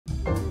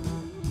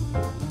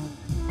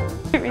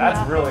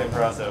That's really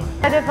impressive.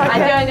 I don't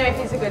know if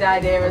it's a good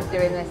idea us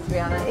doing this, to be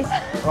honest.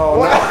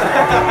 Oh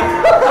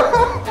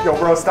no. Yo,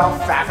 bro, stop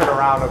faffing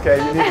around, okay?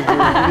 You need to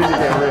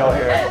get real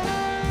here.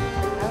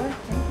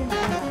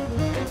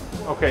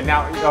 Okay,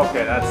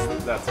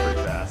 that's pretty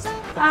fast.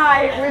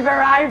 Hi, we've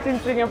arrived in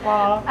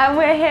Singapore. And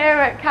we're here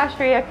at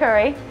Casuarina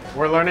Curry.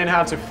 We're learning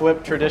how to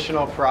flip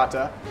traditional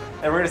prata.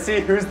 And we're gonna see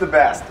who's the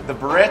best, the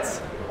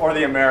Brits or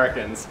the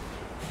Americans.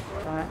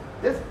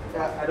 This,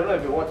 I don't know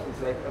if you watch,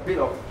 it's like a bit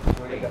of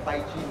like a Tai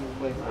Chi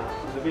movement,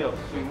 it's a bit of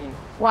swinging.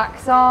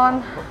 Wax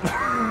on,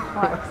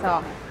 wax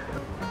off.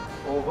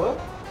 Over,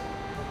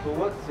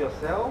 towards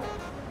yourself,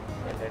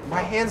 and then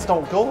My hands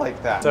don't go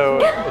like that. So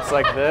it's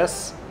like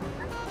this.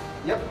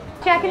 Yep.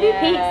 Yeah, I can do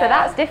pizza,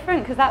 that's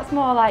different because that's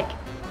more like,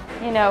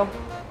 you know,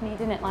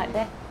 kneading it like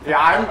this. Yeah,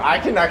 I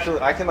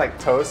can like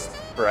toast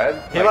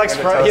bread. He like, likes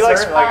in a he likes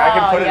toaster. Like I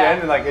can put it yeah. in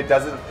and like it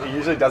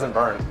usually doesn't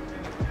burn.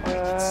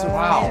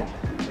 Wow,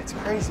 it's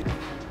crazy.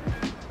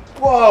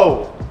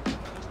 Whoa!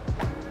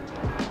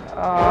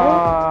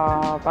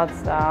 Oh, bad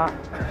start.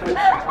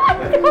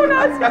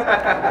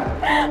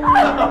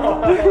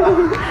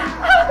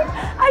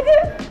 I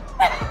did.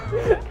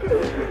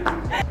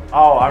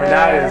 Oh, I mean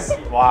that is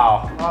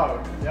wow.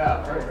 Oh,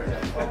 yeah,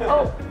 perfect.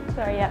 Oh,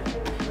 sorry, yeah.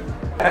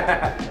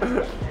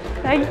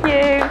 Thank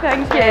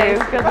you.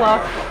 Good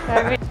luck.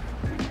 Really?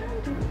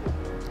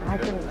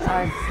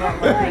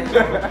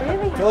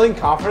 Feeling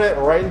confident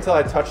right until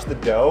I touch the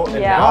dough, and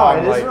Yeah. now Oh, I'm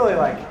it is like, really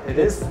like it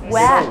is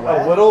wet.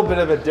 a little bit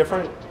of a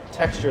different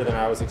texture than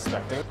I was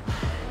expecting.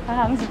 My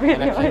hand's really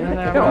And I came in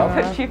there, don't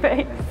touch your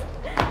face.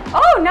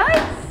 Oh,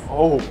 nice.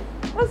 Oh,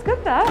 That's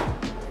good there.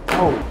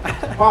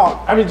 oh,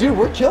 wow! I mean, dude,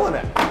 we're killing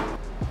it.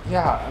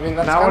 Yeah, I mean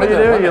that's now kind what of do you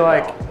the do? limit, You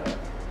like though.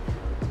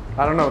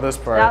 I don't know this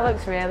part. That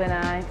looks really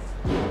nice.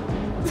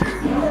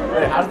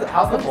 Wait,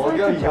 how's the fold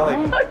go? You go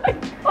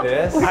like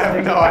this? I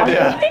have no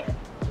idea.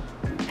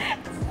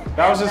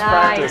 That was just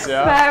practice,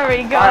 yeah?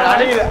 Very good. All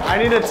right, I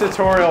need a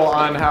tutorial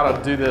on how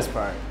to do this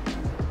part.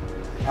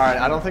 All right,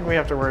 I don't think we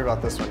have to worry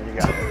about this one. You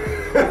got it.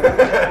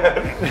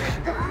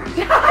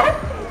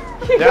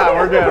 Yeah,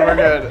 we're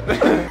good.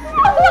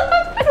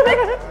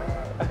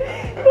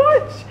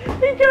 Watch,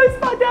 he goes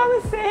back down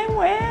the same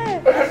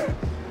way.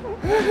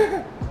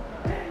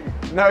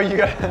 No, you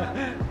got.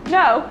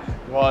 No,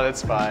 Well,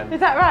 it's fine. is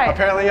that right?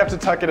 Apparently, you have to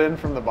tuck it in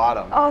from the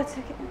bottom. Oh, took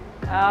it.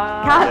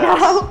 Can't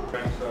go.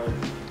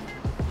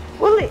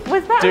 Well,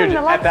 was that in Dude, the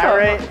at last that one?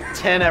 rate,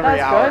 10 every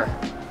That's hour.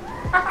 good.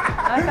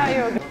 I thought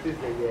you were good. This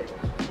is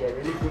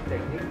really good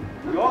technique.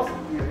 Yours,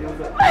 you use a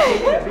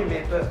bit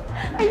method.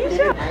 Are you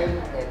sure? 9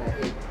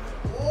 and 8.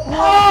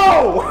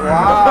 Oh!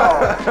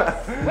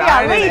 Wow! We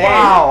are leading.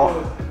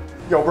 Wow!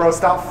 Yo, bro,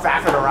 stop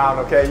faffing around,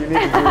 okay? You need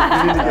to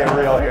get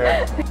real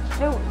here.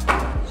 No.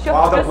 Shut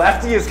Wow, the just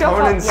lefty is shut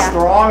coming up, in yeah.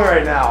 strong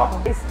right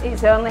now.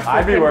 It's only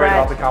I'd be flipping worried bread.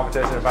 about the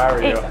competition if I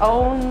were you. It's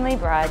only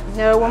bread.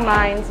 No one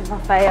minds if I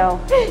fail.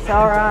 It's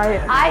all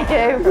right. I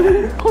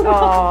do.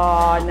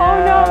 Oh no.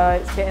 Oh no.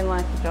 It's getting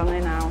like a Johnny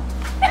now.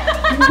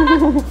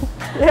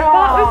 Yeah.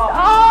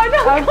 Oh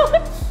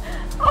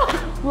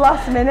no.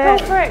 Last minute.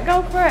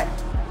 Go for it.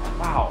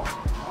 Wow.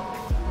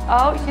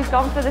 Oh, she's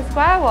gone for the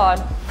square one.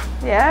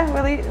 Yeah,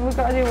 we've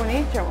got to do one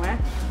each, haven't we?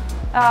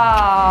 Oh.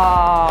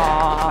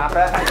 Not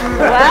bad.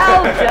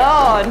 Well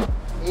done.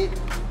 8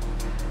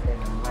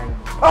 and 9.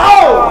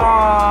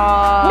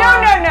 Oh! No,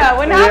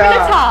 we're not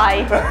having a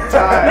tie. No,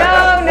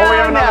 Oh, we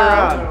have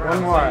another round.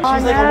 One more.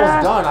 She's like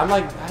almost done. I'm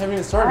like, I haven't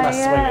even started my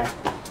swinging.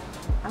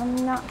 I'm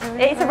not doing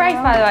it. It's a race,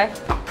 by the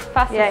way.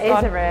 Fastest Yeah, it is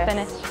one a race.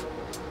 finished.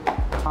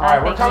 All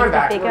right, we're coming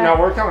back. No,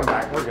 we're coming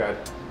back. We're good.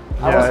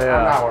 I'm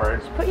not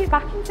worried. Put you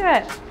back into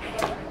it.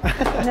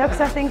 No,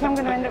 because I think I'm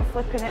going to end up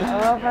flipping it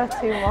over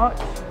too much.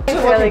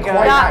 It's really good.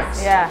 Quite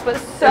nice. Yeah. But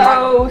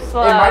so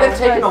slow. It might have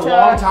taken a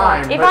long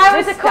time. If but I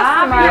was a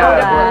customer, I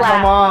would have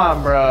Come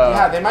on, bro.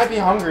 yeah, they might be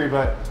hungry,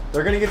 but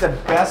they're gonna get the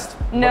best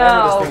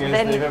No, whatever this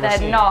thing is they've ever they're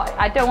seen. not.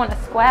 I don't want a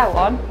square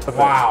one.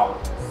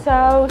 Wow.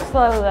 So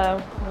slow though.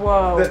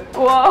 Whoa.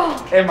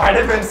 Whoa. It might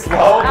have been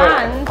slow, but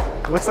And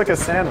Looks like a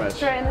sandwich.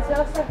 straight in the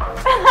toaster.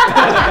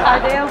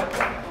 Ideal.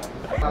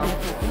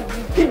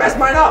 he messed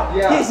mine up.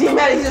 Yeah. He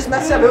just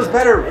messed up. It was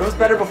better. It was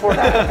better before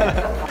that.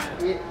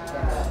 8 and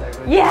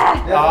 7. Yeah.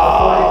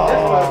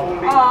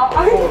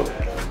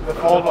 The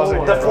fold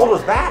wasn't The good. fold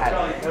was bad.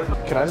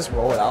 Can I just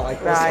roll it out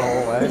like this the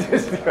whole way?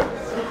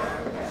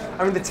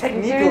 I mean, the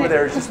technique over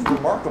there is just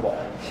remarkable.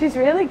 She's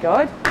really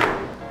good.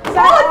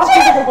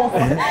 Oh,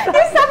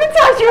 you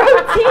sabotage your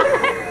own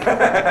teammate.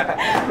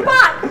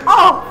 Back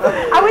off.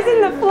 I was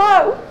in the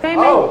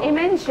flow. He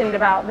mentioned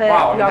about the,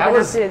 Wow, you're that going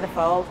was- to do the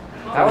fold.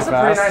 That was a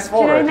pretty nice Do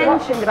fold you know right he there.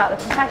 mentioned about the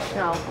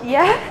professional?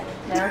 Yeah.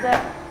 Nailed it.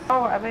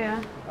 Oh, whatever,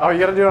 yeah. Oh, you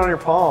gotta do it on your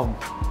palm.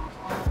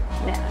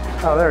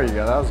 Oh, there you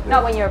go. That was good.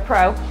 Not when you're a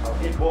pro.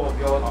 It both of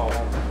yours.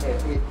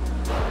 8.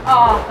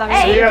 Oh, So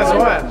you guys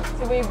won.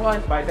 So we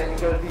won. By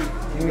technicality.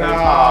 No.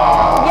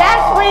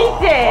 Yes, we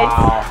did.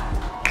 Wow.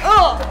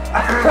 Oh.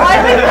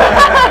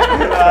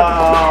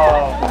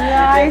 Oh.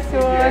 Nice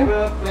one.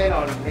 Whoever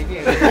plan on making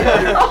it.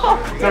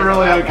 It's a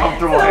really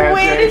uncomfortable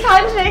handshake. Weirdest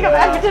handshake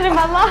I've ever done in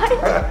my life.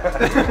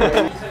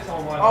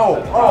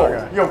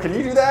 Oh, yo, can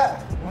you do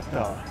that? What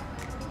the?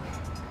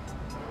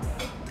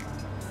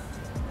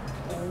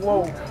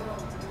 Whoa.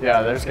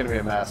 Yeah, there's gonna be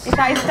a mess. Is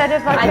that instead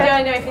of like I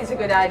don't know if it's a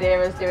good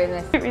idea us doing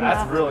this.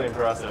 That's really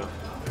impressive.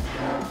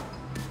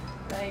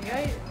 There you go.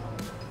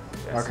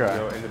 Yes, Okay.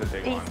 Go into the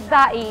big one. It's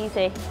that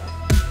easy.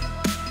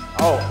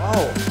 Oh.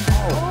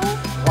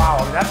 Wow,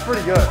 I mean, that's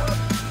pretty good.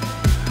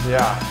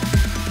 Yeah.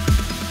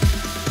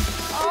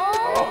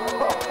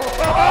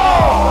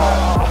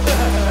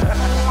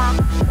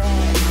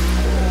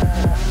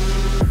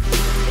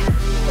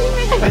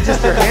 It's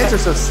just your hands are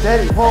so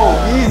steady. Whoa,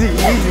 easy,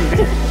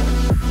 easy.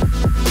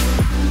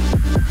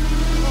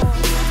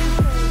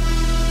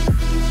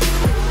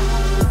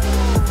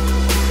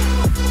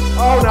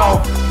 Oh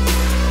no.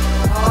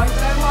 Oh, it's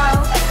going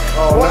wild.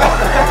 Oh no.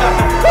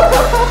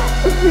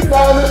 He's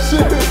not on the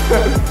shoes.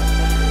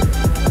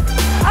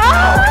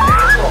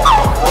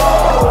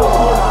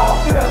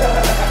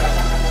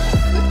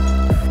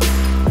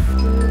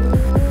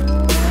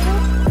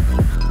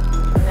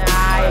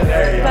 Nice.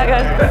 That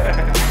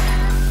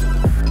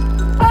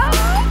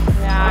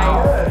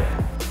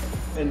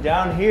Nice. And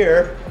down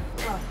here,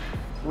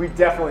 We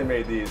definitely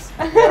made these.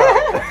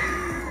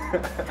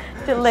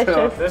 Delicious.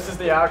 So this is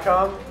the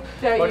outcome.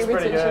 Don't Looks you be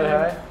pretty touching good,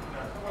 them.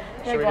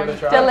 hey? Should we give it a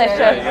try? Delicious.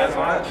 You guys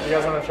want it? You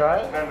guys want to try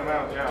it?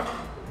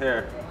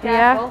 Here.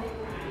 Yeah.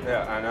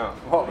 Yeah, I know.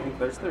 Well,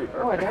 there's 3.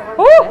 Oh, I don't Ooh,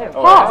 want to.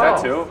 Oh, hot.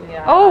 is that 2?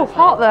 Yeah. Oh,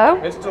 hot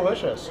though. It's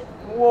delicious.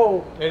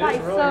 Whoa. It is That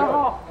is really so good.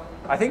 hot.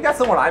 I think that's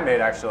the one I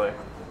made, actually.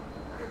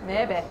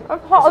 Maybe.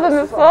 It's hotter than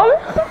the sun.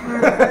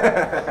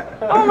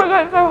 Oh my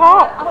god, it's so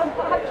hot.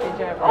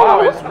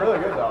 Wow, it's really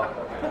good though.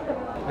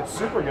 It's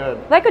super good.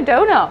 Like a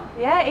donut.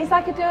 Yeah, it's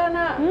like a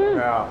donut.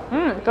 Yeah.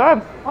 Good.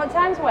 What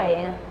time's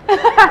weighing?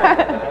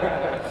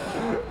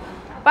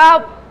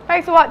 Well,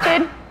 thanks for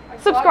watching.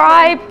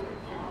 Subscribe.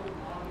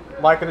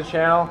 Like the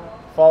channel,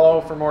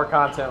 follow for more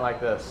content like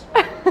this.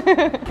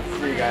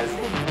 See you guys.